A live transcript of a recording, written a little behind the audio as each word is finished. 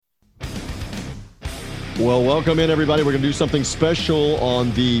Well, welcome in, everybody. We're going to do something special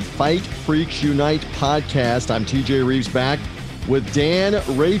on the Fight Freaks Unite podcast. I'm TJ Reeves, back with Dan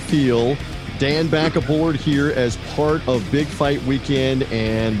Rayfield. Dan back aboard here as part of Big Fight Weekend,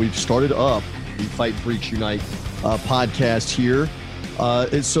 and we've started up the Fight Freaks Unite podcast here.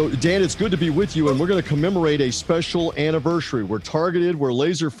 So, Dan, it's good to be with you, and we're going to commemorate a special anniversary. We're targeted, we're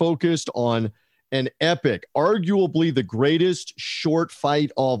laser focused on an epic, arguably the greatest short fight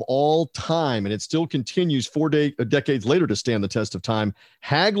of all time, and it still continues decades later to stand the test of time.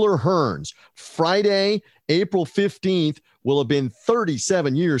 Hagler-Hearns, Friday, April 15th, will have been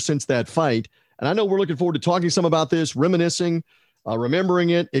 37 years since that fight, and I know we're looking forward to talking some about this, reminiscing, remembering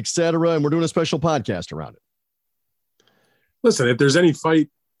it, etc., and we're doing a special podcast around it. Listen, if there's any fight,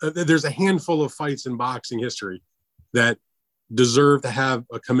 there's a handful of fights in boxing history that deserve to have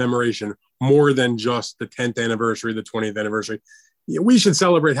a commemoration more than just the 10th anniversary, the 20th anniversary. We should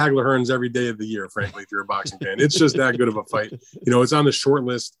celebrate Hagler-Hearns every day of the year, frankly, if you're a boxing fan. It's just that good of a fight. It's on the short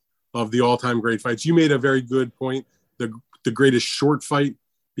list of the all-time great fights. You made a very good point, the greatest short fight,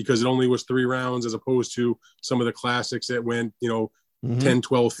 because it only was 3 rounds as opposed to some of the classics that went, 10,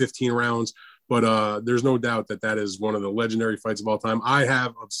 12, 15 rounds. But there's no doubt that is one of the legendary fights of all time. I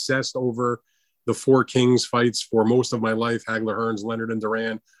have obsessed over the 4 Kings fights for most of my life, Hagler-Hearns, Leonard, and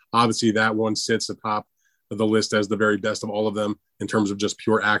Duran. Obviously, that one sits atop of the list as the very best of all of them in terms of just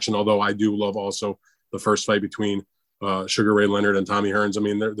pure action, although I do love also the first fight between Sugar Ray Leonard and Tommy Hearns. I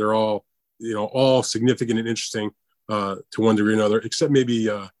mean, they're all, all significant and interesting to one degree or another, except maybe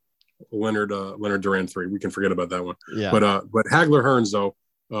Leonard Duran 3. We can forget about that one. Yeah. But Hagler-Hearns, though,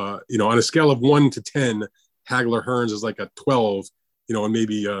 on a scale of 1 to 10, Hagler-Hearns is like a 12, and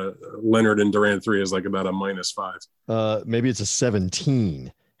maybe Leonard and Duran 3 is like about a -5. Maybe it's a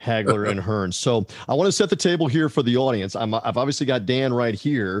 17. Hagler and Hearns. So I want to set the table here for the audience. I've obviously got Dan right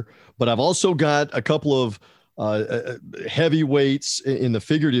here, but I've also got a couple of heavyweights in the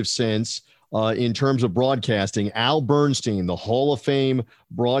figurative sense in terms of broadcasting. Al Bernstein, the Hall of Fame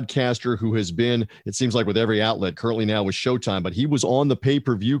broadcaster who has been, it seems like with every outlet, currently now with Showtime, but he was on the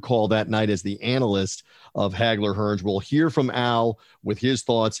pay-per-view call that night as the analyst of Hagler-Hearns. We'll hear from Al with his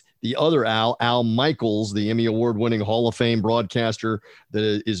thoughts. The other Al Michaels, the Emmy Award-winning Hall of Fame broadcaster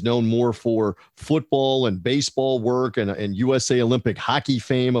that is known more for football and baseball work and USA Olympic hockey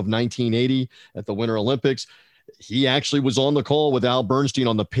fame of 1980 at the Winter Olympics. He actually was on the call with Al Bernstein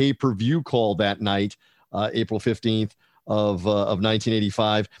on the pay-per-view call that night, April 15th of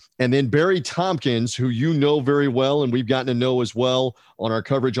 1985. And then Barry Tompkins, who you know very well, and we've gotten to know as well on our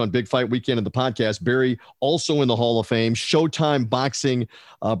coverage on Big Fight Weekend and the podcast. Barry, also in the Hall of Fame, Showtime boxing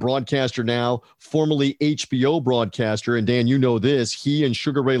broadcaster now, formerly HBO broadcaster. And Dan, you know this, he and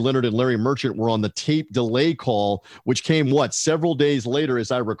Sugar Ray Leonard and Larry Merchant were on the tape delay call, which came, several days later.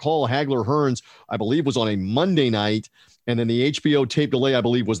 As I recall, Hagler-Hearns, I believe, was on a Monday night. And then the HBO tape delay, I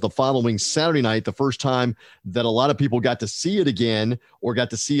believe, was the following Saturday night, the first time that a lot of people got to see it again or got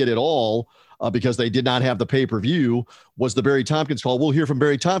to see it at all because they did not have the pay-per-view, was the Barry Tompkins call. We'll hear from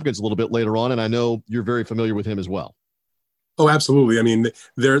Barry Tompkins a little bit later on, and I know you're very familiar with him as well. Oh, absolutely. I mean,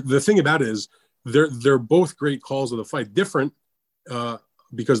 the thing about it is they're both great calls of the fight, different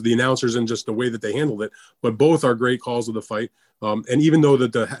because of the announcers and just the way that they handled it, but both are great calls of the fight. And even though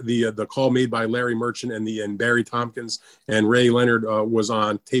the call made by Larry Merchant and Barry Tompkins and Ray Leonard was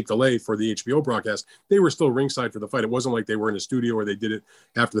on tape delay for the HBO broadcast, they were still ringside for the fight. It wasn't like they were in a studio or they did it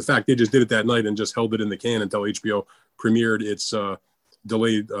after the fact. They just did it that night and just held it in the can until HBO premiered its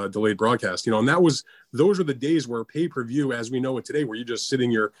delayed broadcast. And those were the days where pay-per-view, as we know it today, where you just sit in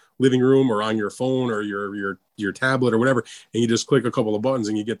your living room or on your phone or your tablet or whatever, and you just click a couple of buttons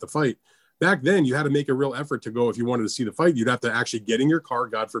and you get the fight. Back then, you had to make a real effort to go. If you wanted to see the fight, you'd have to actually get in your car,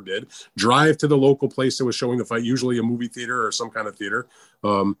 God forbid, drive to the local place that was showing the fight, usually a movie theater or some kind of theater,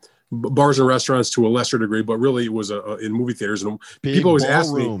 bars and restaurants to a lesser degree, but really it was in movie theaters. And people always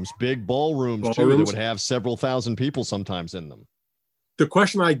ask me, big ballrooms too, that would have several thousand people sometimes in them. The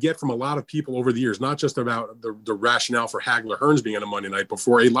question I get from a lot of people over the years, not just about the rationale for Hagler-Hearns being on a Monday night, but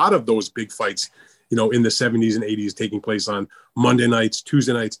for a lot of those big fights, in the 70s and 80s taking place on Monday nights,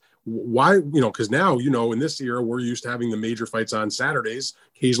 Tuesday nights. Why, because now, in this era, we're used to having the major fights on Saturdays,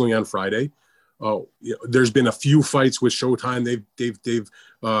 occasionally on Friday. There's been a few fights with Showtime. They've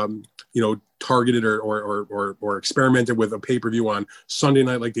targeted or experimented with a pay-per-view on Sunday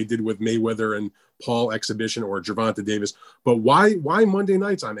night, like they did with Mayweather and Paul exhibition or Gervonta Davis. But why Monday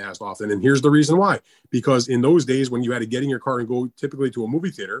nights, I'm asked often. And here's the reason why. Because in those days when you had to get in your car and go typically to a movie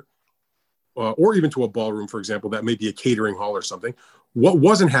theater or even to a ballroom, for example, that may be a catering hall or something, what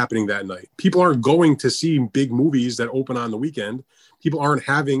wasn't happening that night? People aren't going to see big movies that open on the weekend. People aren't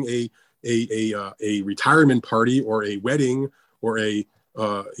having a a retirement party or a wedding or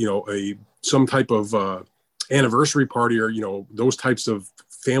some type of anniversary party, or those types of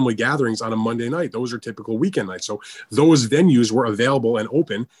family gatherings on a Monday night. Those are typical weekend nights. So those venues were available and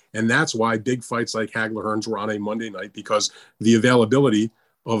open, and that's why big fights like Hagler Hearns were on a Monday night, because the availability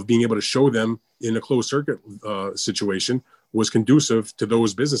of being able to show them in a closed circuit situation was conducive to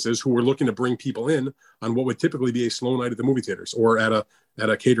those businesses who were looking to bring people in on what would typically be a slow night at the movie theaters or at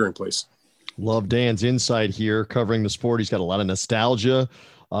a catering place. Love Dan's insight here covering the sport. He's got a lot of nostalgia,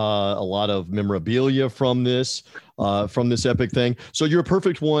 a lot of memorabilia from this epic thing. So you're a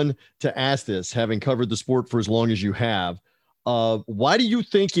perfect one to ask this, having covered the sport for as long as you have. Why do you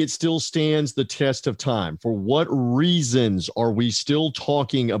think it still stands the test of time? For what reasons are we still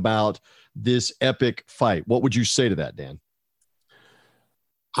talking about this epic fight? What would you say to that, Dan?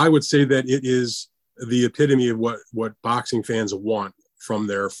 I would say that it is the epitome of what boxing fans want from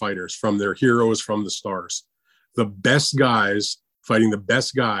their fighters, from their heroes, from the stars. The best guys fighting the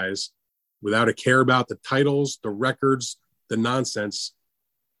best guys without a care about the titles, the records, the nonsense.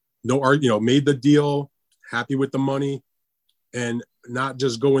 Made the deal, happy with the money, and not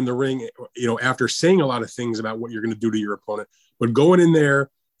just go in the ring, after saying a lot of things about what you're going to do to your opponent, but going in there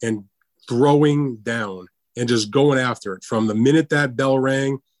and throwing down and just going after it from the minute that bell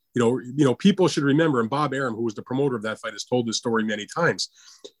rang. People should remember, and Bob Arum, who was the promoter of that fight, has told this story many times.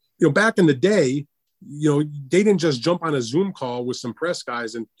 Back in the day, they didn't just jump on a Zoom call with some press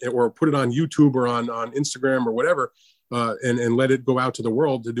guys or put it on YouTube or on Instagram or whatever, and let it go out to the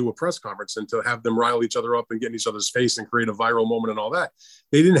world to do a press conference and to have them rile each other up and get in each other's face and create a viral moment and all that.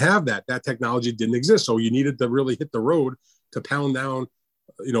 They didn't have that. That technology didn't exist. So you needed to really hit the road to pound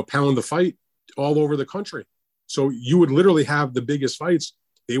the fight all over the country. So you would literally have the biggest fights.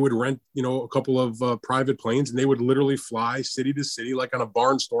 They would rent, a couple of private planes, and they would literally fly city to city, like on a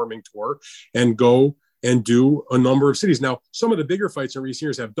barnstorming tour, and go and do a number of cities. Now, some of the bigger fights in recent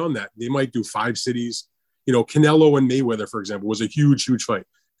years have done that. They might do 5 cities. Canelo and Mayweather, for example, was a huge, huge fight.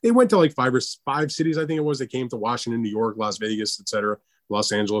 They went to like 5 cities, I think it was. They came to Washington, New York, Las Vegas, etc.,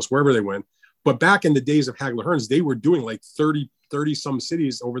 Los Angeles, wherever they went. But back in the days of Hagler Hearns, they were doing like 30 some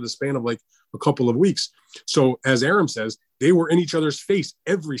cities over the span of like a couple of weeks. So as Arum says, they were in each other's face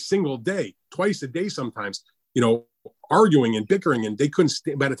every single day, twice a day sometimes, arguing and bickering, and they couldn't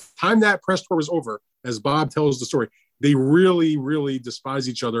stay. By the time that press tour was over, as Bob tells the story, they really, really despised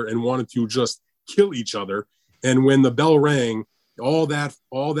each other and wanted to just kill each other. And when the bell rang, all that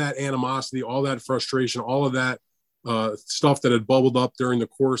animosity, all that frustration, all of that stuff that had bubbled up during the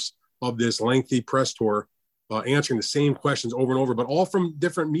course of this lengthy press tour, answering the same questions over and over, but all from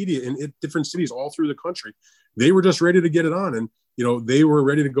different media in different cities all through the country. They were just ready to get it on. And, they were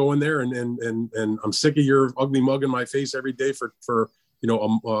ready to go in there and I'm sick of your ugly mug in my face every day for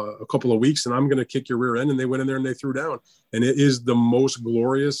a couple of weeks, and I'm going to kick your rear end. And they went in there and they threw down. And it is the most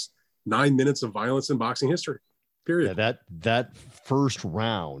glorious 9 minutes of violence in boxing history, period. Yeah, that first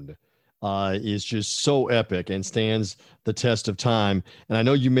round is just so epic and stands the test of time. And I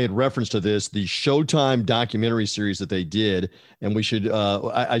know you made reference to this, the Showtime documentary series that they did. And we should,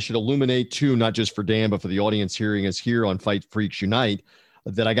 I should illuminate too, not just for Dan, but for the audience hearing us here on Fight Freaks Unite,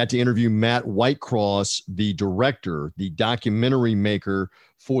 that I got to interview Matt Whitecross, the director, the documentary maker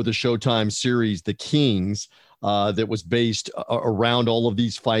for the Showtime series, The Kings, that was based around all of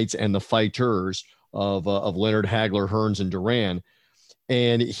these fights and the fighters of Leonard, Hagler, Hearns, and Duran.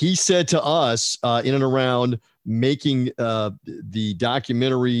 And he said to us in and around making the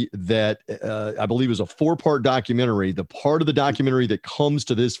documentary that I believe was a 4-part documentary, the part of the documentary that comes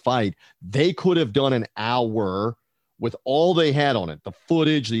to this fight, they could have done an hour with all they had on it, the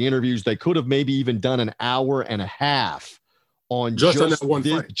footage, the interviews. They could have maybe even done an hour and a half on just on that one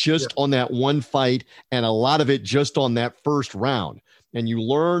fight. Just on that one fight, and a lot of it just on that first round. And you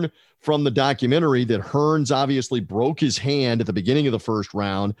learn from the documentary that Hearns obviously broke his hand at the beginning of the first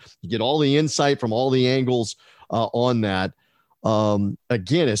round. You get all the insight from all the angles on that.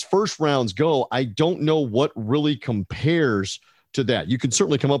 Again, as first rounds go, I don't know what really compares to that. You can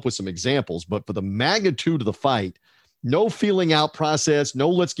certainly come up with some examples, but for the magnitude of the fight, no feeling out process, no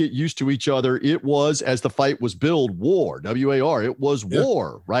let's get used to each other. It was, as the fight was billed, war, W-A-R. It was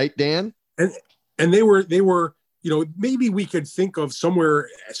war, right, Dan? And they were, maybe we could think of somewhere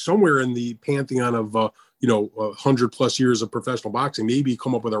in the pantheon of, 100+ years of professional boxing, maybe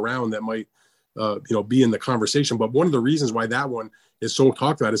come up with a round that might, be in the conversation. But one of the reasons why that one is so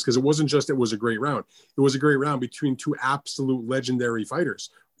talked about is because it wasn't just, it was a great round. It was a great round between two absolute legendary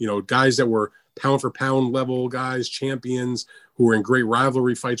fighters, guys that were pound for pound level guys, champions who were in great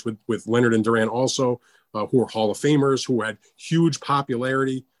rivalry fights with Leonard and Duran also, who were Hall of Famers, who had huge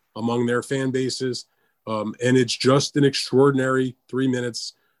popularity. among their fan bases. And it's just an extraordinary 3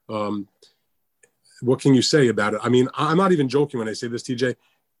 minutes. What can you say about it? I mean, I'm not even joking when I say this, TJ.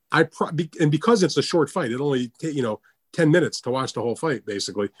 And because it's a short fight, it only 10 minutes to watch the whole fight,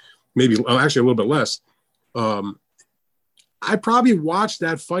 basically, maybe actually a little bit less. I probably watched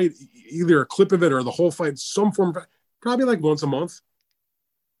that fight, either a clip of it or the whole fight, some form of, probably like once a month,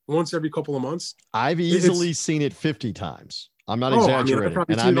 once every couple of months. I've easily seen it 50 times. I'm not exaggerating.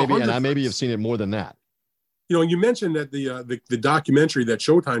 I maybe have seen it more than that. You know, you mentioned that the documentary that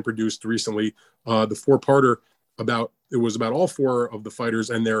Showtime produced recently, the 4-parter about all 4 of the fighters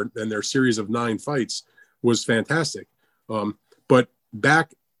and their series of 9 fights was fantastic. But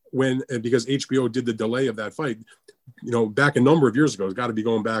back when, because HBO did the delay of that fight, you know, back a number of years ago, it's got to be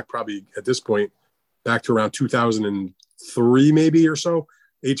going back probably at this point, back to around 2003 maybe or so,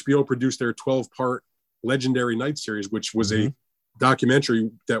 HBO produced their 12-part Legendary Night series, which was a documentary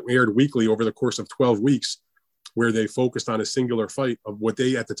that aired weekly over the course of 12 weeks, where they focused on a singular fight of what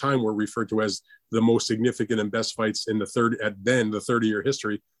they at the time were referred to as the most significant and best fights in the 30-year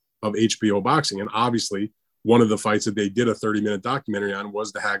history of HBO boxing. And obviously one of the fights that they did a 30-minute documentary on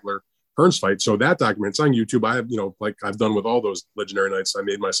was the Hagler-Hearns fight. So that documentary, it's on YouTube. I have, you know, like I've done with all those Legendary Nights, I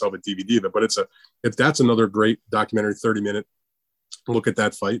made myself a DVD of it, but that's another great documentary, 30-minute look at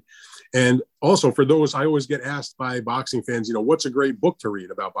that fight. And also for those, I always get asked by boxing fans, you know, what's a great book to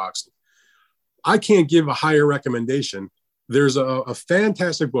read about boxing? I can't give a higher recommendation. There's a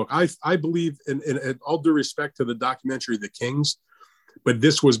fantastic book. I believe, in all due respect to the documentary, The Kings, but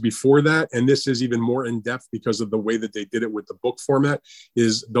this was before that, and this is even more in depth because of the way that they did it with the book format,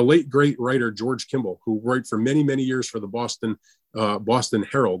 is the late, great writer George Kimball, who wrote for many, many years for the Boston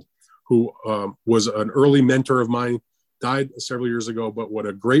Herald, who was an early mentor of mine, died several years ago, but what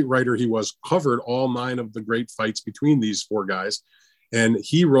a great writer he was, covered all 9 of the great fights between these 4 guys. And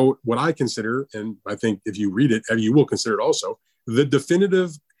he wrote what I consider, and I think if you read it, you will consider it also, the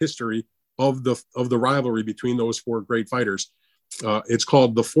definitive history of the rivalry between those 4 great fighters. It's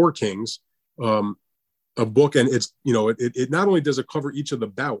called The Four Kings, a book, and it's, you know, it not only does it cover each of the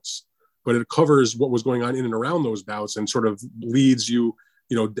bouts, but it covers what was going on in and around those bouts and sort of leads you,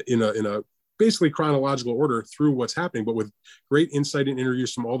 you know, in a basically chronological order through what's happening, but with great insight and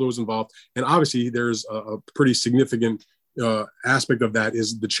interviews from all those involved. And obviously there's a pretty significant aspect of that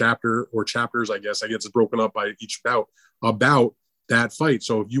is the chapter or chapters, I guess it's broken up by each bout about that fight.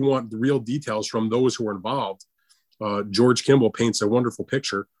 So if you want the real details from those who were involved, George Kimball paints a wonderful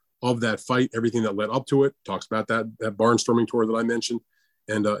picture of that fight, everything that led up to it, talks about that barnstorming tour that I mentioned,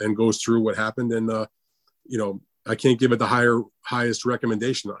 and goes through what happened. And, you know, I can't give it the highest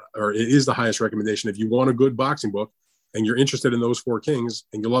recommendation, or it is the highest recommendation. If you want a good boxing book and you're interested in those 4 kings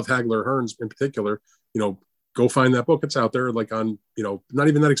and you love Hagler-Hearns in particular, you know, go find that book. It's out there, like on, you know, not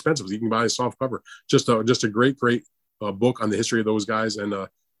even that expensive. You can buy a soft cover. Just a great book on the history of those guys. And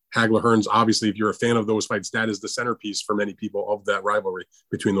Hagler-Hearns, obviously, if you're a fan of those fights, that is the centerpiece for many people of that rivalry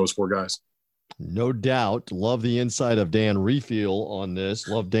between those 4 guys. No doubt. Love the insight of Dan Refiel on this.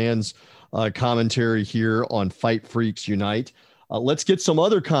 Love Dan's commentary here on Fight Freaks Unite. Let's get some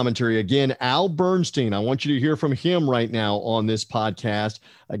other commentary. Again, Al Bernstein. I want you to hear from him right now on this podcast.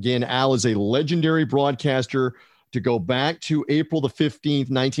 Again, Al is a legendary broadcaster. To go back to April the 15th,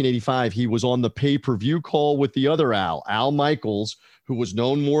 1985, he was on the pay-per-view call with the other Al Michaels, who was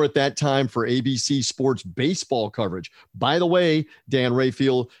known more at that time for ABC Sports baseball coverage. By the way, Dan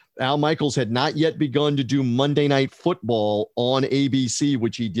Refiel, Al Michaels had not yet begun to do Monday Night Football on ABC,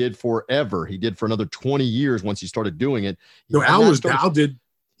 which he did forever. He did for another 20 years once he started doing it.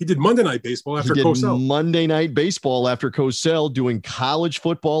 He did Monday Night Baseball after Cosell. Monday Night Baseball after Cosell, doing college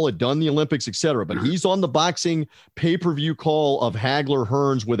football, had done the Olympics, etc. But he's on the boxing pay-per-view call of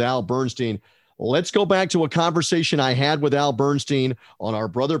Hagler-Hearns with Al Bernstein. Let's go back to a conversation I had with Al Bernstein on our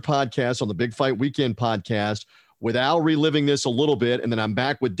brother podcast, on the Big Fight Weekend podcast, with Al reliving this a little bit, and then I'm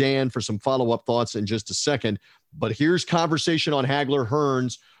back with Dan for some follow-up thoughts in just a second. But here's conversation on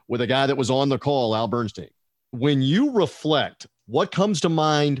Hagler-Hearns with a guy that was on the call, Al Bernstein. When you reflect, what comes to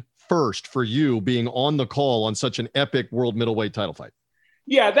mind first for you being on the call on such an epic world middleweight title fight?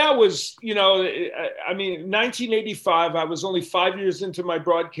 Yeah, that was, you know, I mean, 1985, I was only 5 years into my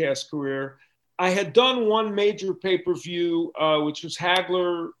broadcast career. I had done one major pay-per-view, which was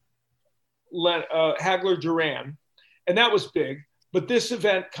Hagler-Duran, and that was big. But this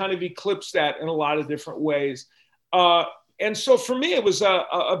event kind of eclipsed that in a lot of different ways. And so for me, it was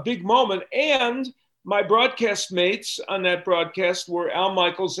a big moment. And my broadcast mates on that broadcast were Al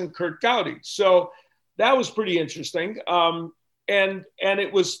Michaels and Kurt Gowdy. So that was pretty interesting. And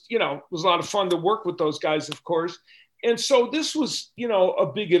it was, you know, it was a lot of fun to work with those guys, of course. and so this was, a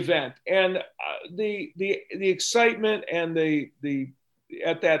big event, and the excitement and the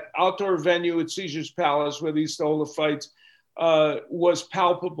at that outdoor venue at Caesar's Palace where they used to hold the fights was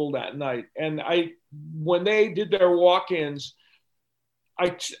palpable that night. And when they did their walk-ins,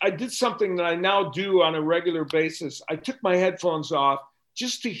 I did something that I now do on a regular basis. I took my headphones off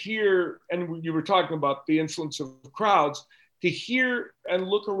just to hear, and you were talking about the influence of crowds, to hear and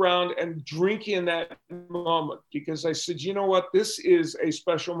look around and drink in that moment, because I said, you know what, this is a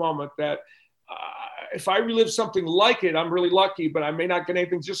special moment that if I relive something like it, I'm really lucky, but I may not get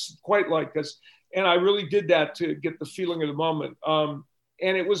anything just quite like this. And I really did that to get the feeling of the moment. And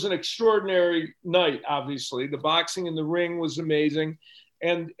it was an extraordinary night, obviously. The boxing in the ring was amazing.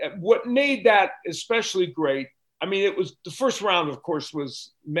 And what made that especially great, I mean, it was the first round, of course,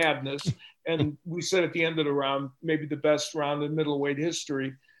 was madness. And we said at the end of the round, maybe the best round in middleweight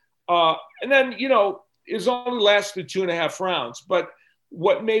history. And then, it only lasted 2.5 rounds. But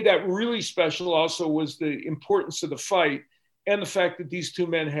what made that really special also was the importance of the fight and the fact that these two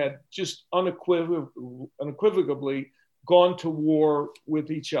men had just unequivocally gone to war with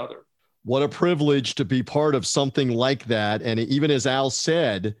each other. What a privilege to be part of something like that. And even as Al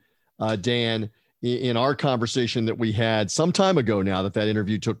said, Dan, in our conversation that we had some time ago now that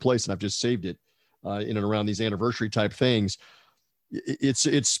interview took place, and I've just saved it in and around these anniversary type things,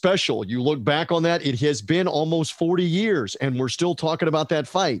 it's special. You look back on that, it has been almost 40 years and we're still talking about that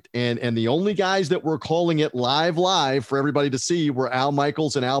fight. And the only guys that were calling it live for everybody to see were Al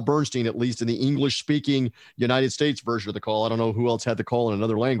Michaels and Al Bernstein, at least in the English speaking United States version of the call. I don't know who else had the call in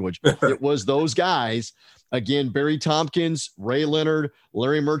another language. It was those guys. Again, Barry Tompkins, Ray Leonard,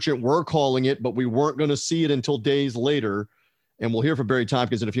 Larry Merchant were calling it, but we weren't going to see it until days later. And we'll hear from Barry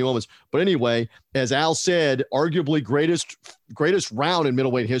Tompkins in a few moments. But anyway, as Al said, arguably greatest round in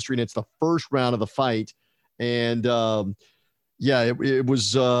middleweight history, and it's the first round of the fight. And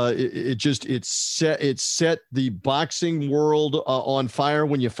it set the boxing world on fire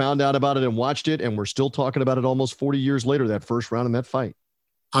when you found out about it and watched it. And we're still talking about it almost 40 years later, that first round in that fight.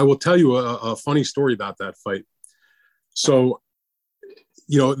 I will tell you a funny story about that fight. So,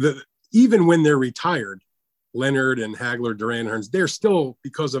 even when they're retired, Leonard and Hagler, Duran, Hearns, they're still,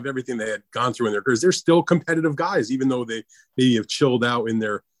 because of everything they had gone through in their careers, they're still competitive guys, even though they maybe have chilled out in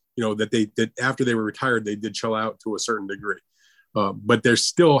their, that after they were retired, they did chill out to a certain degree. But they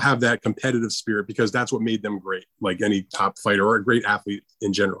still have that competitive spirit because that's what made them great, like any top fighter or a great athlete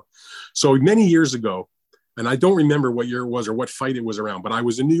in general. So many years ago, and I don't remember what year it was or what fight it was around, but I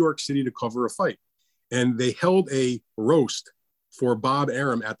was in New York City to cover a fight. And they held a roast for Bob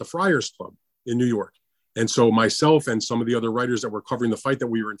Arum at the Friars Club in New York. And so myself and some of the other writers that were covering the fight that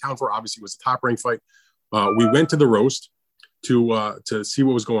we were in town for, obviously it was a top-ranked fight. We went to the roast to see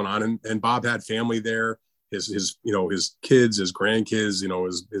what was going on. And Bob had family there, his kids, his grandkids,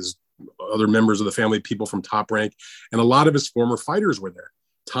 his other members of the family, people from Top Rank. And a lot of his former fighters were there.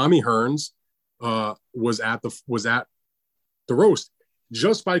 Tommy Hearns was at the roast.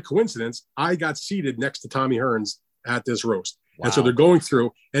 Just by coincidence, I got seated next to Tommy Hearns at this roast. Wow. And so they're going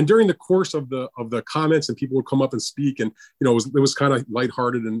through, and during the course of the comments, and people would come up and speak, and it was kind of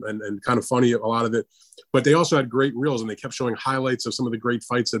lighthearted and kind of funny, a lot of it. But they also had great reels, and they kept showing highlights of some of the great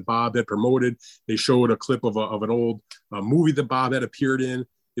fights that Bob had promoted. They showed a clip of an old movie that Bob had appeared in,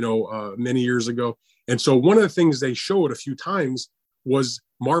 many years ago. And so one of the things they showed a few times was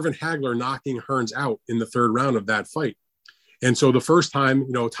Marvin Hagler knocking Hearns out in the third round of that fight. And so the first time,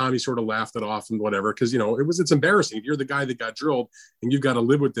 Tommy sort of laughed it off and whatever, because, it's embarrassing. If you're the guy that got drilled and you've got to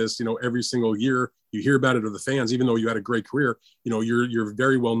live with this, every single year, you hear about it to the fans, even though you had a great career, you're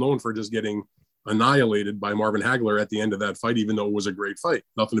very well known for just getting annihilated by Marvin Hagler at the end of that fight, even though it was a great fight.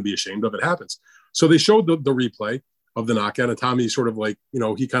 Nothing to be ashamed of. It happens. So they showed the replay of the knockout, and Tommy sort of like,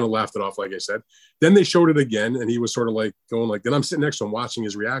 he kind of laughed it off, like I said. Then they showed it again, and he was sort of like going like, then I'm sitting next to him watching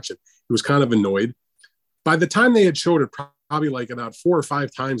his reaction. He was kind of annoyed. By the time they had showed it, probably like about 4 or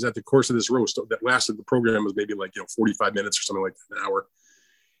 5 times at the course of this roast that lasted, the program was maybe like 45 minutes or something like that, an hour.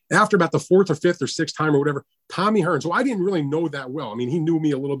 After about the 4th or 5th or 6th time or whatever, Tommy Hearns, who I didn't really know that well. I mean, he knew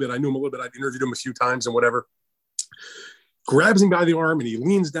me a little bit. I knew him a little bit. I'd interviewed him a few times and whatever. Grabs him by the arm and he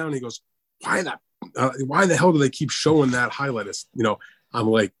leans down and he goes, why the hell do they keep showing that highlight? I'm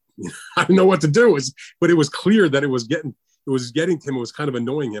like, I don't know what to do. But it was clear that it was getting to him. It was kind of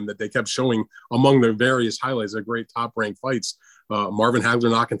annoying him that they kept showing among the various highlights of great top-ranked fights, Marvin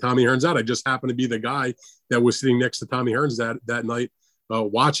Hagler knocking Tommy Hearns out. I just happened to be the guy that was sitting next to Tommy Hearns that night,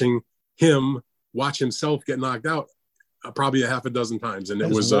 watching him watch himself get knocked out. probably a half a dozen times, and it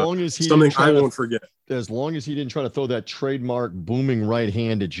as was long as he something I won't forget. As long as he didn't try to throw that trademark booming right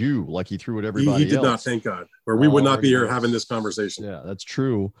hand at you like he threw at everybody He did else. not, thank God, or we would not be here having this conversation. Yeah, that's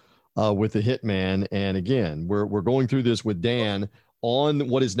true with the Hitman. And again, we're going through this with Dan on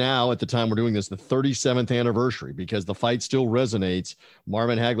what is now, at the time we're doing this, the 37th anniversary, because the fight still resonates.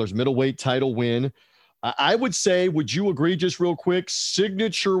 Marvin Hagler's middleweight title win. I would say, would you agree, just real quick,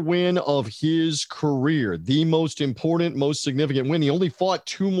 signature win of his career, the most important, most significant win. He only fought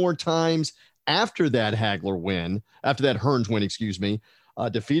 2 more times after that after that Hearns win,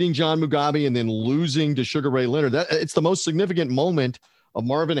 defeating John Mugabe and then losing to Sugar Ray Leonard. It's the most significant moment of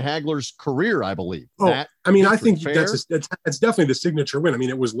Marvin Hagler's career, I believe. I think that's definitely the signature win. I mean,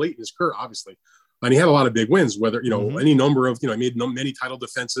 it was late in his career, obviously, and he had a lot of big wins, whether, any number of, he made many title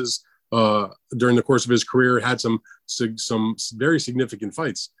defenses during the course of his career, had some very significant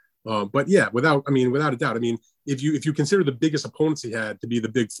fights. But yeah, without a doubt, if you consider the biggest opponents he had to be the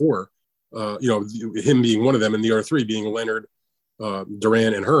big 4, him being one of them and the other 3 being Leonard,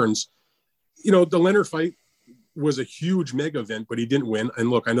 Duran, and Hearns, the Leonard fight was a huge mega event, but he didn't win. And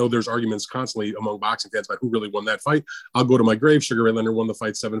look, I know there's arguments constantly among boxing fans about who really won that fight. I'll go to my grave. Sugar Ray Leonard won the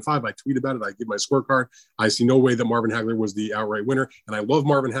fight 7-5. I tweet about it. I give my scorecard. I see no way that Marvin Hagler was the outright winner. And I love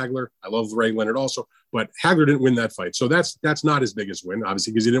Marvin Hagler. I love Ray Leonard also, but Hagler didn't win that fight. So that's not his biggest win,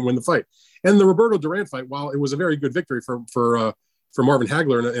 obviously, because he didn't win the fight. And the Roberto Duran fight, while it was a very good victory for Marvin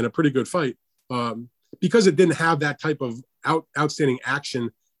Hagler in a pretty good fight, because it didn't have that type of outstanding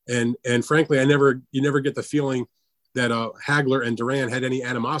action. And frankly, you never get the feeling that Hagler and Duran had any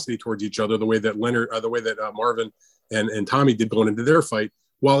animosity towards each other the way that Marvin and Tommy did going into their fight.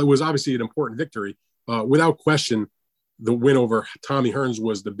 While it was obviously an important victory, without question, the win over Tommy Hearns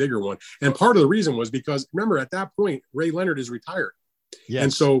was the bigger one. And part of the reason was because, remember, at that point, Ray Leonard is retired. Yes.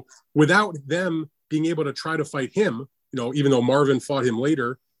 And so without them being able to try to fight him, even though Marvin fought him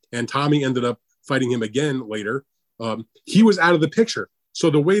later and Tommy ended up fighting him again later, he was out of the picture. So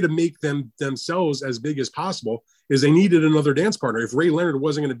the way to make themselves as big as possible is they needed another dance partner. If Ray Leonard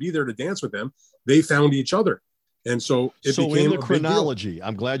wasn't going to be there to dance with them, they found each other. And so it became in the chronology,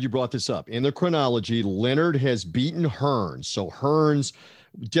 I'm glad you brought this up. In the chronology, Leonard has beaten Hearns. So Hearns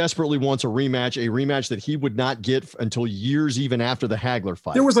desperately wants a rematch that he would not get until years even after the Hagler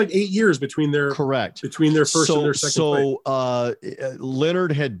fight. There was like 8 years between their first and their second fight. So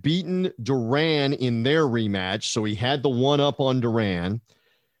Leonard had beaten Duran in their rematch, so he had the one up on Duran.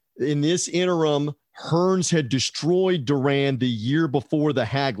 In this interim, Hearns had destroyed Duran the year before the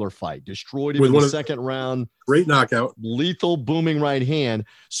Hagler fight, destroyed him in the second round. Great knockout. Lethal booming right hand.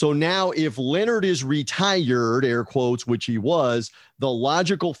 So now if Leonard is retired, air quotes, which he was, the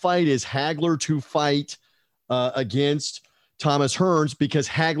logical fight is Hagler to fight against Thomas Hearns, because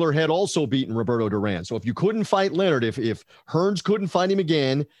Hagler had also beaten Roberto Duran. So if you couldn't fight Leonard, if Hearns couldn't fight him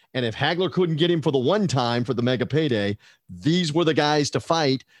again, and if Hagler couldn't get him for the one time for the mega payday, these were the guys to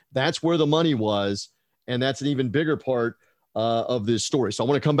fight. That's where the money was. And that's an even bigger part of this story. So I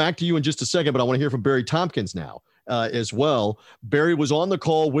want to come back to you in just a second, but I want to hear from Barry Tompkins now as well. Barry was on the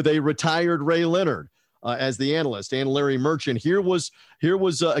call with a retired Ray Leonard as the analyst, and Larry Merchant. Here was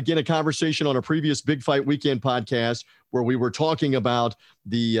again a conversation on a previous Big Fight Weekend podcast where we were talking about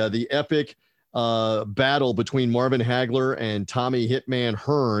the epic battle between Marvin Hagler and Tommy Hitman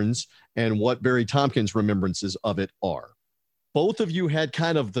Hearns and what Barry Tompkins' remembrances of it are. Both of you had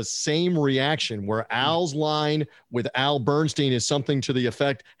kind of the same reaction, where Al's line with Al Bernstein is something to the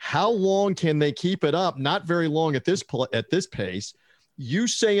effect, how long can they keep it up? Not very long at this pace. You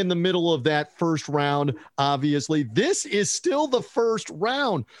say in the middle of that first round, obviously, this is still the first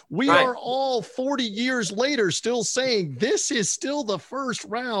round. We are all 40 years later still saying this is still the first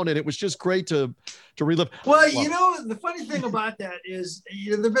round. And it was just great to relive. Well, the funny thing about that is,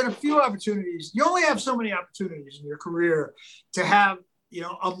 there have been a few opportunities. You only have so many opportunities in your career to have,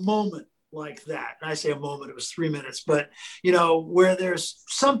 a moment like that. And I say a moment, it was 3 minutes, but, where there's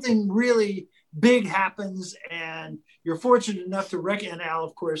something really big happens and you're fortunate enough to and Al,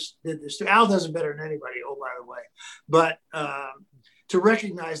 of course, did this too. Al does it better than anybody, by the way, but to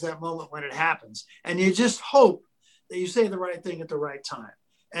recognize that moment when it happens. And you just hope that you say the right thing at the right time.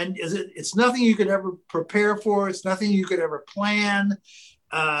 And it's nothing you could ever prepare for. It's nothing you could ever plan.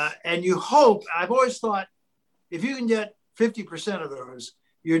 And you hope, I've always thought, if you can get 50% of those,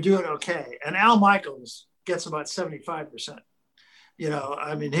 you're doing okay. And Al Michaels gets about 75%.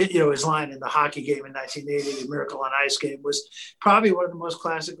 His line in the hockey game in 1980, the Miracle on Ice game, was probably one of the most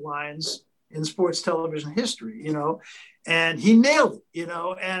classic lines in sports television history, and he nailed it,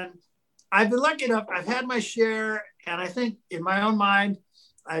 and I've been lucky enough. I've had my share, and I think in my own mind,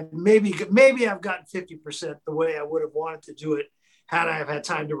 maybe I've gotten 50% the way I would have wanted to do it had I have had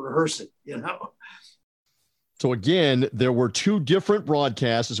time to rehearse it, So again, there were two different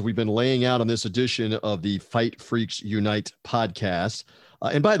broadcasts as we've been laying out on this edition of the Fight Freaks Unite podcast.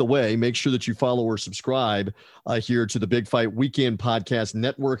 And by the way, make sure that you follow or subscribe here to the Big Fight Weekend Podcast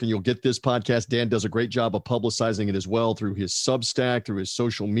Network, and you'll get this podcast. Dan does a great job of publicizing it as well through his Substack, through his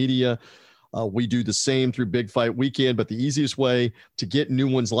social media. We do the same through Big Fight Weekend, but the easiest way to get new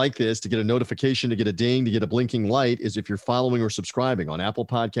ones like this, to get a notification, to get a ding, to get a blinking light, is if you're following or subscribing on Apple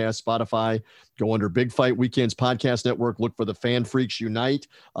Podcasts, Spotify. Go under Big Fight Weekend's Podcast Network. Look for the Fan Freaks Unite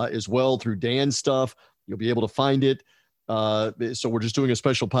as well through Dan's stuff. You'll be able to find it. So we're just doing a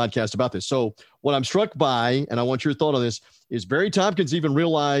special podcast about this. So what I'm struck by, and I want your thought on this, is Barry Tompkins even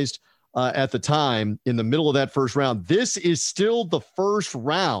realized at the time in the middle of that first round, this is still the first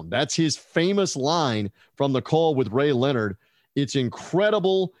round. That's his famous line from the call with Ray Leonard. It's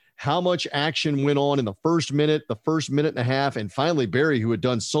incredible how much action went on in the first minute and a half. And finally, Barry, who had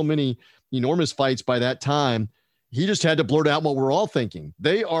done so many enormous fights by that time, he just had to blurt out what we're all thinking.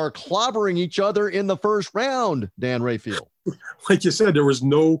 They are clobbering each other in the first round, Dan Rayfield. Like you said, there was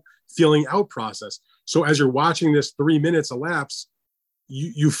no feeling out process. So as you're watching this 3 minutes elapse,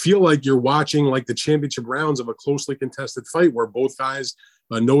 you feel like you're watching like the championship rounds of a closely contested fight where both guys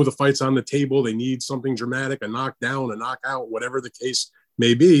know the fight's on the table. They need something dramatic, a knockdown, a knockout, whatever the case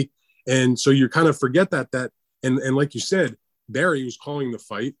may be. And so you kind of forget that, and like you said, Barry was calling the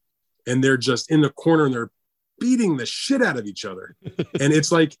fight and they're just in the corner and they're beating the shit out of each other. And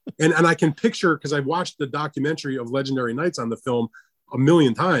it's like, and I can picture, because I've watched the documentary of Legendary Nights on the film a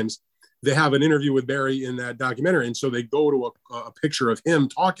million times. They have an interview with Barry in that documentary. And so they go to a picture of him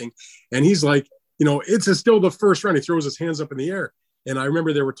talking, and he's like, it's still the first round. He throws his hands up in the air. And I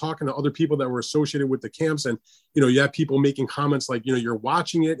remember they were talking to other people that were associated with the camps. And, you have people making comments like, you're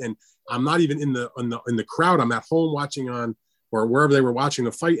watching it. And I'm not even in the crowd. I'm at home watching on, or wherever they were watching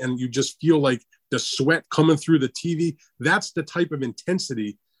the fight. And you just feel like the sweat coming through the TV. That's the type of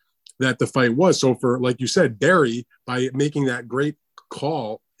intensity that the fight was. So for, like you said, Barry, by making that great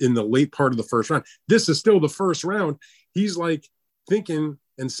call in the late part of the first round, this is still the first round. He's like thinking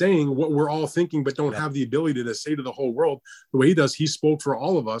and saying what we're all thinking, but don't have the ability to say to the whole world the way he does. He spoke for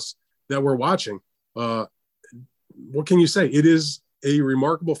all of us that were watching. What can you say? It is a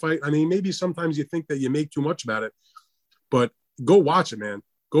remarkable fight. I mean, maybe sometimes you think that you make too much about it, but go watch it, man.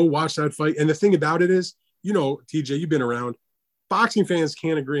 Go watch that fight. And the thing about it is, TJ, you've been around. Boxing fans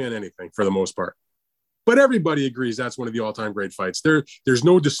can't agree on anything for the most part. But everybody agrees that's one of the all-time great fights. There's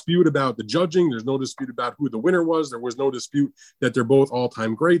no dispute about the judging. There's no dispute about who the winner was. There was no dispute that they're both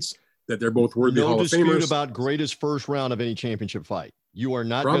all-time greats, that they're both worthy Hall of Famers. No dispute about greatest first round of any championship fight. You are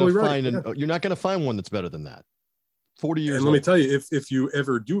not going to find you're not going to find one that's better than that. 40 years. And let me tell you, if you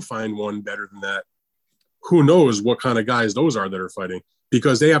ever do find one better than that, who knows what kind of guys those are that are fighting,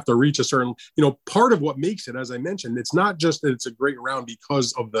 because they have to reach a certain, part of what makes it, as I mentioned, it's not just that it's a great round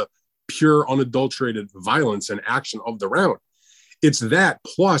because of the pure unadulterated violence and action of the round. It's that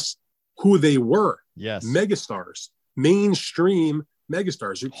plus who they were. Yes. Megastars, mainstream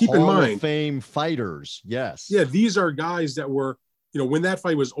megastars. Keep Hall in mind, of Fame fighters. Yes. Yeah. These are guys that were, when that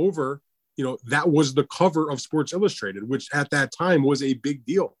fight was over, that was the cover of Sports Illustrated, which at that time was a big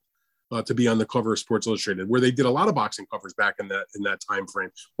deal. To be on the cover of Sports Illustrated, where they did a lot of boxing covers back in that time frame,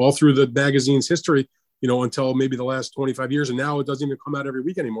 all through the magazine's history, until maybe the last 25 years. And now it doesn't even come out every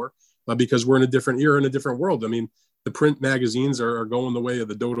week anymore because we're in a different era, in a different world. I mean, the print magazines are going the way of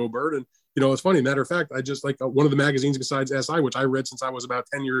the dodo bird. And, it's funny. Matter of fact, I just like one of the magazines besides SI, which I read since I was about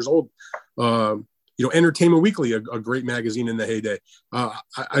 10 years old. Entertainment Weekly, a great magazine in the heyday.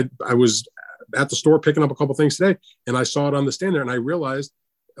 I was at the store picking up a couple things today, and I saw it on the stand there, and I realized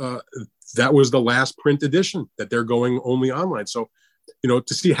that was the last print edition, that they're going only online. So,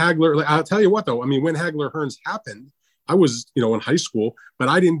 to see Hagler, I'll tell you what, though, I mean, when Hagler Hearns happened, I was, in high school, but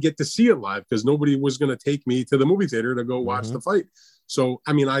I didn't get to see it live because nobody was going to take me to the movie theater to go watch the fight. So,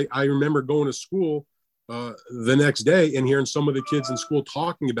 I mean, I remember going to school the next day and hearing some of the kids in school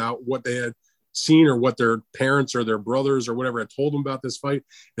talking about what they had seen or what their parents or their brothers or whatever had told them about this fight.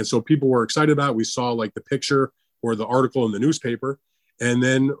 And so people were excited about it. We saw like the picture or the article in the newspaper. And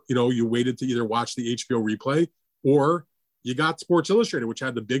then, you waited to either watch the HBO replay or you got Sports Illustrated, which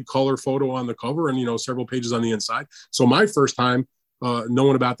had the big color photo on the cover and, several pages on the inside. So my first time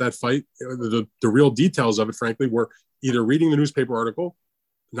knowing about that fight, the real details of it, frankly, were either reading the newspaper article,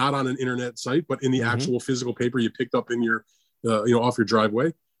 not on an internet site, but in the actual physical paper you picked up in your, off your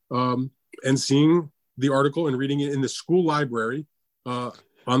driveway, and seeing the article and reading it in the school library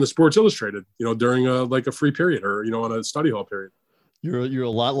on the Sports Illustrated, during a free period or, on a study hall period. You're a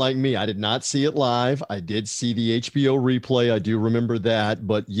lot like me. I did not see it live. I did see the HBO replay. I do remember that.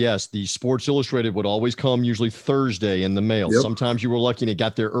 But yes, the Sports Illustrated would always come usually Thursday in the mail. Yep. Sometimes you were lucky and it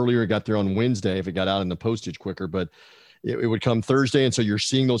got there earlier. It got there on Wednesday if it got out in the postage quicker. But it would come Thursday. And so you're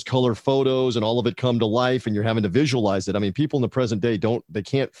seeing those color photos and all of it come to life and you're having to visualize it. I mean, people in the present day they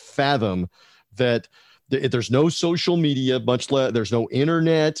can't fathom that there's no social media, much less there's no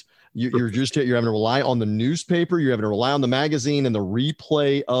internet. You're having to rely on the newspaper. You're having to rely on the magazine and the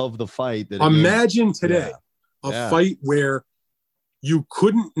replay of the fight. Imagine today a fight where you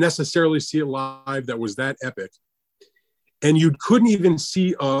couldn't necessarily see it live that was that epic. And you couldn't even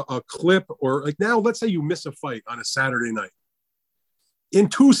see a clip or like now, let's say you miss a fight on a Saturday night. In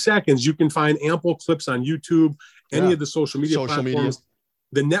 2 seconds, you can find ample clips on YouTube, any of the social media platforms,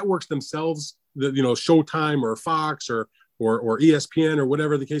 the networks themselves, Showtime or Fox or ESPN or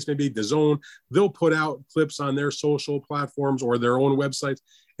whatever the case may be, DAZN, they'll put out clips on their social platforms or their own websites.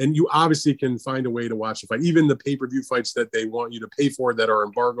 And you obviously can find a way to watch the fight. Even the pay-per-view fights that they want you to pay for that are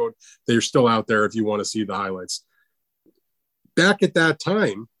embargoed, they're still out there if you want to see the highlights. Back at that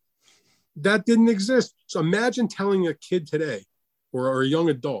time, that didn't exist. So imagine telling a kid today or a young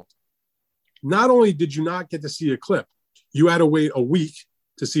adult, not only did you not get to see a clip, you had to wait a week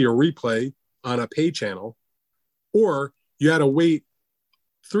to see a replay on a pay channel, or you had to wait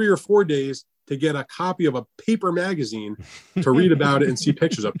 3 or 4 days to get a copy of a paper magazine to read about it and see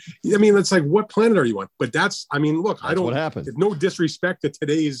pictures of. I mean, it's like, what planet are you on? But that's what happened. No disrespect to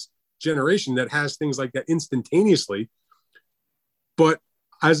today's generation that has things like that instantaneously. But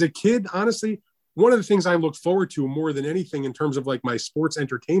as a kid, honestly, one of the things I looked forward to more than anything in terms of like my sports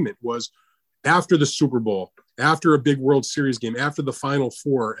entertainment was after the Super Bowl, after a big World Series game, after the Final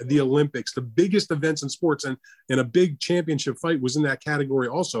Four, the Olympics, the biggest events in sports, and a big championship fight was in that category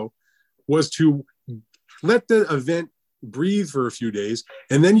also, was to let the event breathe for a few days.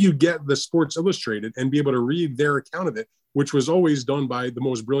 And then you get the Sports Illustrated and be able to read their account of it, which was always done by the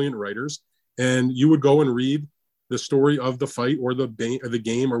most brilliant writers. And you would go and read the story of the fight or the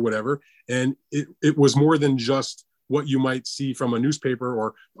game or whatever. And it was more than just what you might see from a newspaper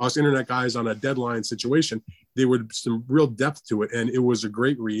or us internet guys on a deadline situation. There would be some real depth to it. And it was a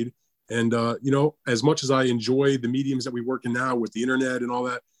great read. And, as much as I enjoy the mediums that we work in now with the internet and all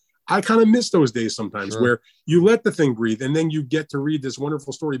that, I kind of miss those days sometimes where you let the thing breathe and then you get to read this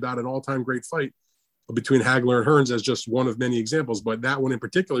wonderful story about an all-time great fight between Hagler and Hearns as just one of many examples. But that one in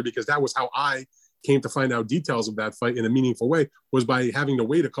particular, because that was how I came to find out details of that fight in a meaningful way, was by having to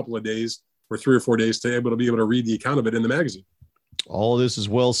wait a couple of days or 3 or 4 days to be able to read the account of it in the magazine. All of this is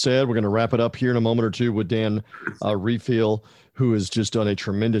well said. We're going to wrap it up here in a moment or two with Dan Refill, who has just done a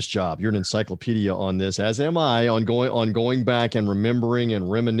tremendous job. You're an encyclopedia on this, as am I, on going back and remembering and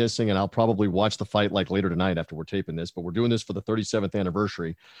reminiscing. And I'll probably watch the fight like later tonight after we're taping this. But we're doing this for the 37th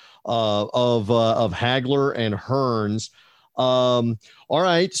anniversary of Hagler and Hearns. All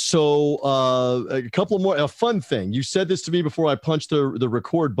right. So a couple more, a fun thing. You said this to me before I punched the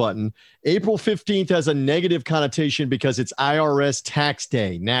record button. April 15th has a negative connotation because it's IRS tax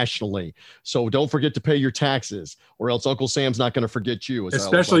day nationally. So don't forget to pay your taxes or else Uncle Sam's not going to forget you.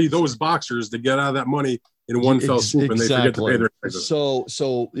 Especially those boxers that get out of that money in one fell swoop and they forget to pay their taxes.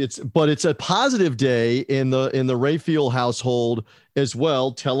 So it's a positive day in the Refill household as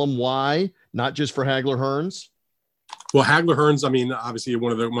well. Tell them why, not just for Hagler Hearns. Well, Hagler Hearns, obviously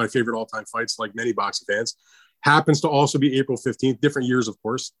one of my favorite all-time fights, like many boxing fans, happens to also be April 15th, different years, of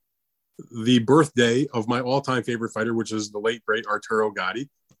course. The birthday of my all-time favorite fighter, which is the late, great Arturo Gatti,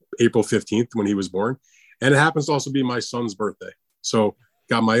 April 15th, when he was born. And it happens to also be my son's birthday. So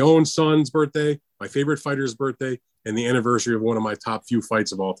got my own son's birthday, my favorite fighter's birthday, and the anniversary of one of my top few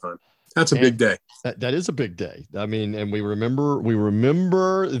fights of all time. That's a big day. That is a big day. And we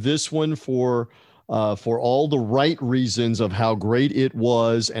remember this one for all the right reasons of how great it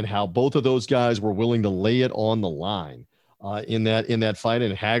was and how both of those guys were willing to lay it on the line in that fight.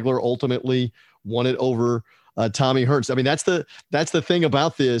 And Hagler ultimately won it over Tommy Hearns. That's the thing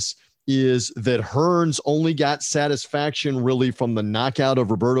about this is that Hearns only got satisfaction really from the knockout of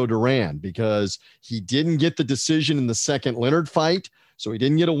Roberto Duran because he didn't get the decision in the second Leonard fight. So he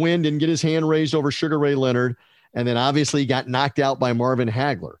didn't get a win, didn't get his hand raised over Sugar Ray Leonard. And then obviously got knocked out by Marvin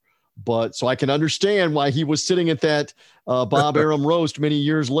Hagler. But so I can understand why he was sitting at that Bob Arum roast many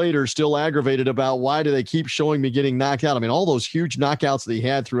years later, still aggravated about why do they keep showing me getting knocked out? All those huge knockouts that he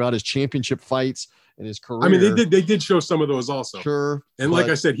had throughout his championship fights and his career. They did show some of those also. Sure. And like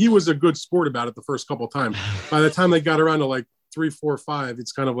I said, he was a good sport about it the first couple of times. By the time they got around to like 3, 4, 5,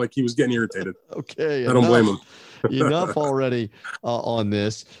 it's kind of like he was getting irritated. Okay. I don't blame him. Enough already on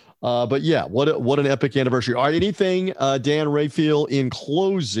this. But yeah, what an epic anniversary. All right, anything, Dan Rafael, in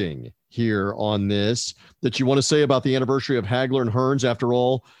closing here on this that you want to say about the anniversary of Hagler and Hearns? After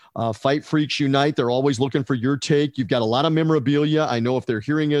all, Fight Freaks Unite. They're always looking for your take. You've got a lot of memorabilia. I know if they're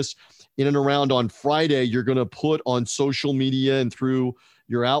hearing us in and around on Friday, you're going to put on social media and through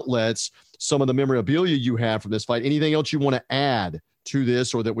your outlets some of the memorabilia you have from this fight. Anything else you want to add to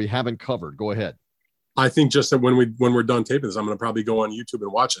this or that we haven't covered? Go ahead. I think just that when we're done taping this, I'm going to probably go on YouTube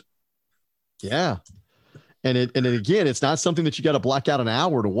and watch it. Yeah. And again, it's not something that you got to block out an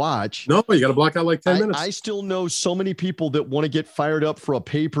hour to watch. No, you got to block out like 10 minutes. I still know so many people that want to get fired up for a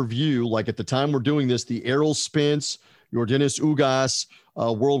pay-per-view. Like at the time we're doing this, the Errol Spence, Yordenis Ugas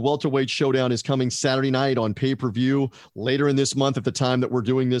World Welterweight Showdown is coming Saturday night on pay-per-view. Later in this month, at the time that we're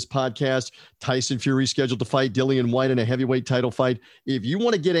doing this podcast, Tyson Fury scheduled to fight Dillian White in a heavyweight title fight. If you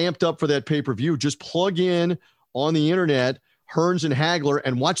want to get amped up for that pay-per-view, just plug in on the internet Hearns and Hagler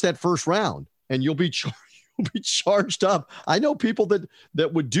and watch that first round, and you'll be charged up. I know people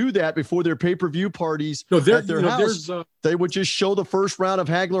that would do that before their pay-per-view parties at their house. They would just show the first round of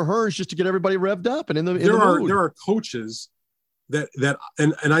Hagler Hearns just to get everybody revved up and in the mood. There are coaches that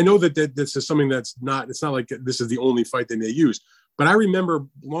and I know that this is something it's not like this is the only fight they may use, but I remember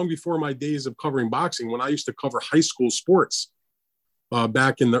long before my days of covering boxing, when I used to cover high school sports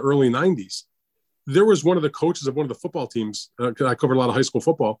back in the early 90s, there was one of the coaches of one of the football teams, because I covered a lot of high school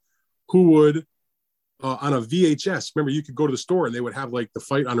football, who would on a VHS, remember you could go to the store and they would have like the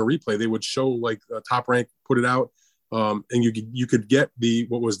fight on a replay. They would show like Top Rank put it out, and you could get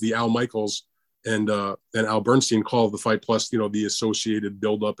the Al Michaels and Al Bernstein call of the fight, plus the associated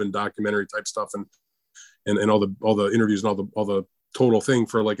build up and documentary type stuff and all the interviews and all the total thing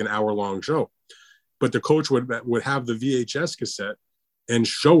for like an hour long show. But the coach would have the VHS cassette and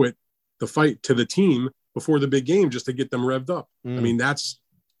show the fight to the team before the big game just to get them revved up. I mean, that's,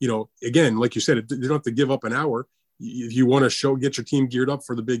 again, like you said, you don't have to give up an hour. If you want to get your team geared up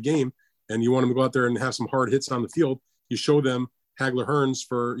for the big game and you want them to go out there and have some hard hits on the field, you show them Hagler Hearns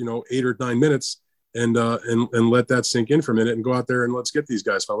for 8 or 9 minutes and let that sink in for a minute and go out there and let's get these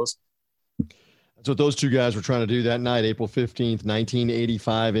guys, fellas. That's what those two guys were trying to do that night, April 15th,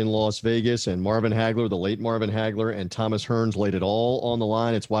 1985 in Las Vegas. And Marvin Hagler, the late Marvin Hagler, and Thomas Hearns laid it all on the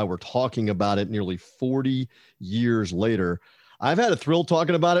line. It's why we're talking about it nearly 40 years later. I've had a thrill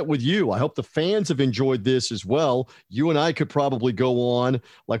talking about it with you. I hope the fans have enjoyed this as well. You and I could probably go on,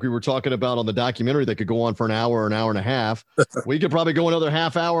 like we were talking about on the documentary, that could go on for an hour and a half. We could probably go another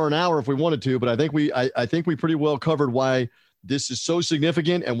half hour, an hour if we wanted to, but I think we pretty well covered why this is so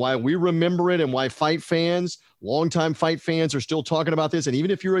significant and why we remember it and why fight fans, longtime fight fans, are still talking about this. And even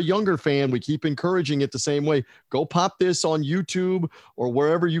if you're a younger fan, we keep encouraging it the same way. Go pop this on YouTube or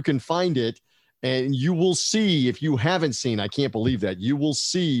wherever you can find it. And you will see, if you haven't seen, I can't believe that, you will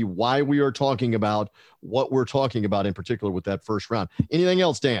see why we are talking about what we're talking about in particular with that first round. Anything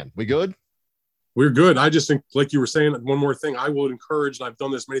else, Dan? We good? We're good. I just think, like you were saying, one more thing I will encourage, and I've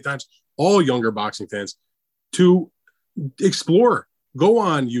done this many times, all younger boxing fans to explore, go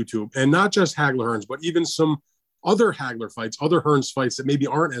on YouTube, and not just Hagler Hearns, but even some other Hagler fights, other Hearns fights that maybe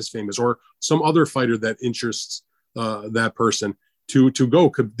aren't as famous, or some other fighter that interests that person. To go,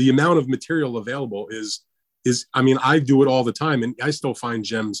 the amount of material available is, I mean, I do it all the time and I still find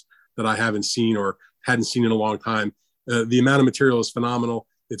gems that I haven't seen or hadn't seen in a long time. The amount of material is phenomenal.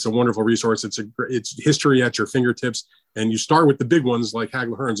 It's a wonderful resource. It's history at your fingertips, and you start with the big ones like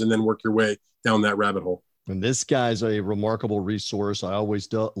Hagler Hearns and then work your way down that rabbit hole. And this guy's a remarkable resource. I always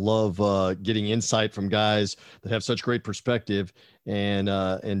love getting insight from guys that have such great perspective.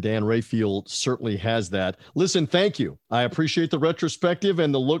 And Dan Rafael certainly has that. Listen, thank you. I appreciate the retrospective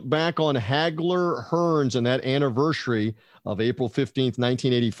and the look back on Hagler Hearns and that anniversary of April 15th,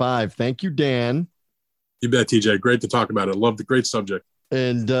 1985. Thank you, Dan. You bet, TJ. Great to talk about it. Love the great subject.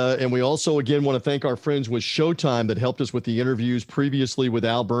 And we also, again, want to thank our friends with Showtime that helped us with the interviews previously with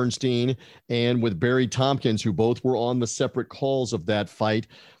Al Bernstein and with Barry Tompkins, who both were on the separate calls of that fight.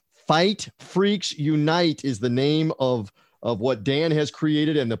 Fight Freaks Unite is the name of what Dan has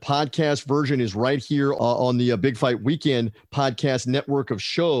created, and the podcast version is right here on the Big Fight Weekend podcast network of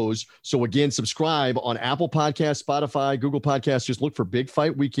shows. So again, subscribe on Apple Podcasts, Spotify, Google Podcasts. Just look for Big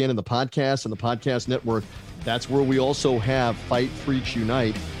Fight Weekend in the podcast and the podcast network. That's where we also have Fight Freaks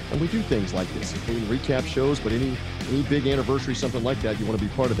Unite, and we do things like this, including recap shows, but any big anniversary, something like that, you want to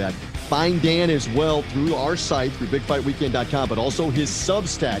be part of that. Find Dan as well through our site, through bigfightweekend.com, but also his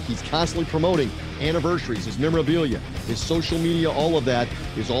Substack. He's constantly promoting anniversaries, his memorabilia, his social media, all of that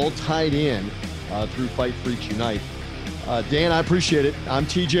is all tied in through Fight Freaks Unite. Dan, I appreciate it. I'm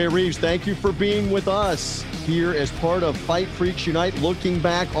TJ Reeves. Thank you for being with us here as part of Fight Freaks Unite, looking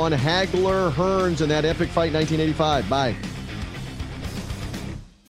back on Hagler Hearns and that epic fight in 1985. Bye.